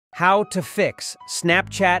How to fix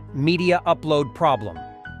Snapchat media upload problem.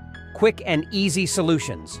 Quick and easy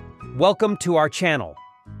solutions. Welcome to our channel.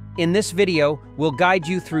 In this video, we'll guide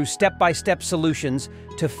you through step-by-step solutions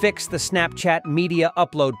to fix the Snapchat media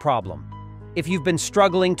upload problem. If you've been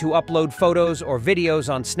struggling to upload photos or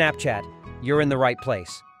videos on Snapchat, you're in the right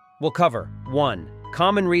place. We'll cover 1.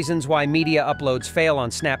 Common reasons why media uploads fail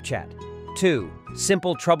on Snapchat. 2.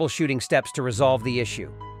 Simple troubleshooting steps to resolve the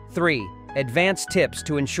issue. 3. Advanced tips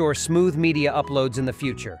to ensure smooth media uploads in the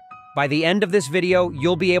future. By the end of this video,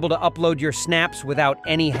 you'll be able to upload your snaps without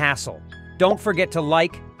any hassle. Don't forget to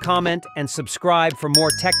like, comment, and subscribe for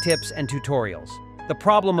more tech tips and tutorials. The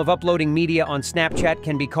problem of uploading media on Snapchat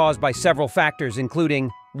can be caused by several factors, including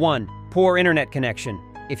 1. Poor internet connection.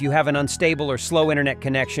 If you have an unstable or slow internet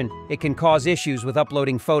connection, it can cause issues with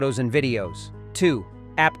uploading photos and videos. 2.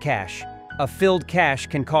 App cache. A filled cache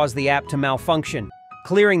can cause the app to malfunction.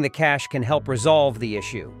 Clearing the cache can help resolve the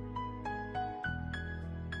issue.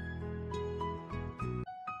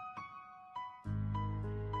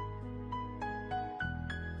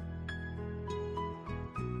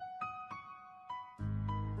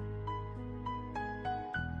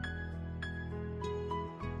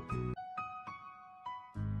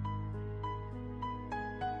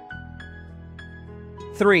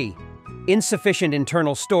 Three, insufficient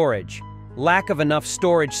internal storage. Lack of enough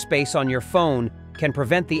storage space on your phone can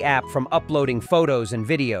prevent the app from uploading photos and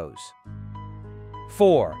videos.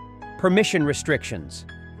 4. Permission restrictions.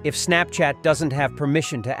 If Snapchat doesn't have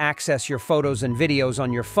permission to access your photos and videos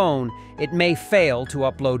on your phone, it may fail to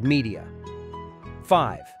upload media.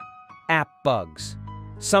 5. App bugs.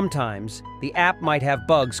 Sometimes, the app might have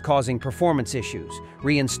bugs causing performance issues.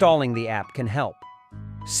 Reinstalling the app can help.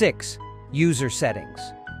 6. User settings.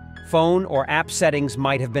 Phone or app settings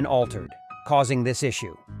might have been altered, causing this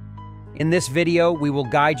issue. In this video, we will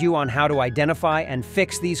guide you on how to identify and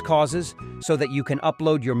fix these causes so that you can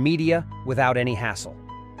upload your media without any hassle.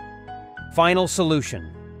 Final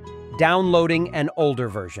solution: downloading an older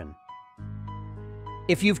version.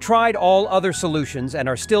 If you've tried all other solutions and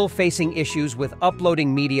are still facing issues with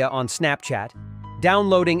uploading media on Snapchat,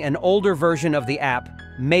 downloading an older version of the app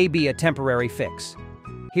may be a temporary fix.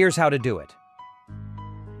 Here's how to do it.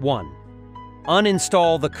 1.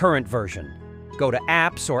 Uninstall the current version. Go to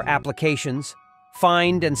Apps or Applications,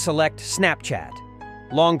 find and select Snapchat.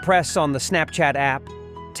 Long press on the Snapchat app,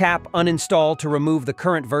 tap Uninstall to remove the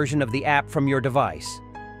current version of the app from your device.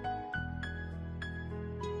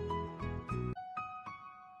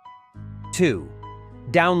 2.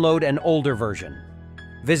 Download an older version.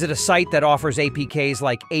 Visit a site that offers APKs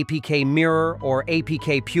like APK Mirror or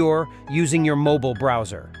APK Pure using your mobile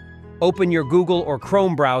browser. Open your Google or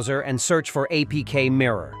Chrome browser and search for APK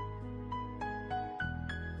Mirror.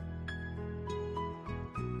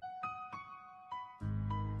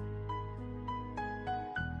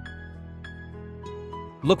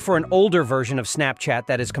 Look for an older version of Snapchat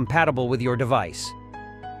that is compatible with your device.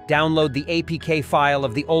 Download the APK file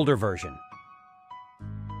of the older version.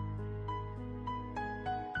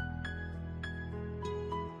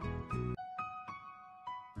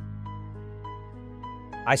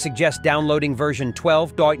 I suggest downloading version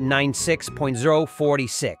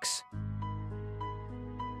 12.96.046.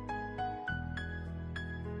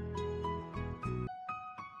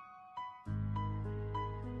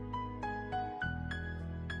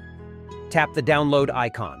 Tap the download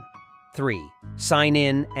icon. 3. Sign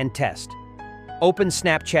in and test. Open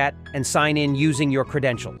Snapchat and sign in using your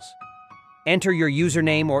credentials. Enter your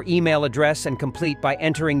username or email address and complete by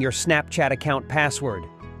entering your Snapchat account password.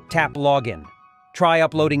 Tap Login. Try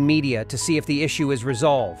uploading media to see if the issue is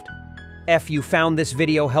resolved. If you found this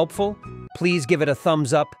video helpful, please give it a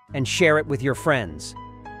thumbs up and share it with your friends.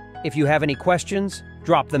 If you have any questions,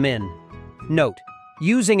 drop them in. Note: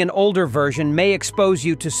 using an older version may expose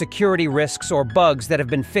you to security risks or bugs that have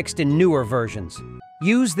been fixed in newer versions.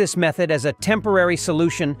 Use this method as a temporary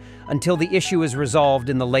solution until the issue is resolved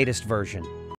in the latest version.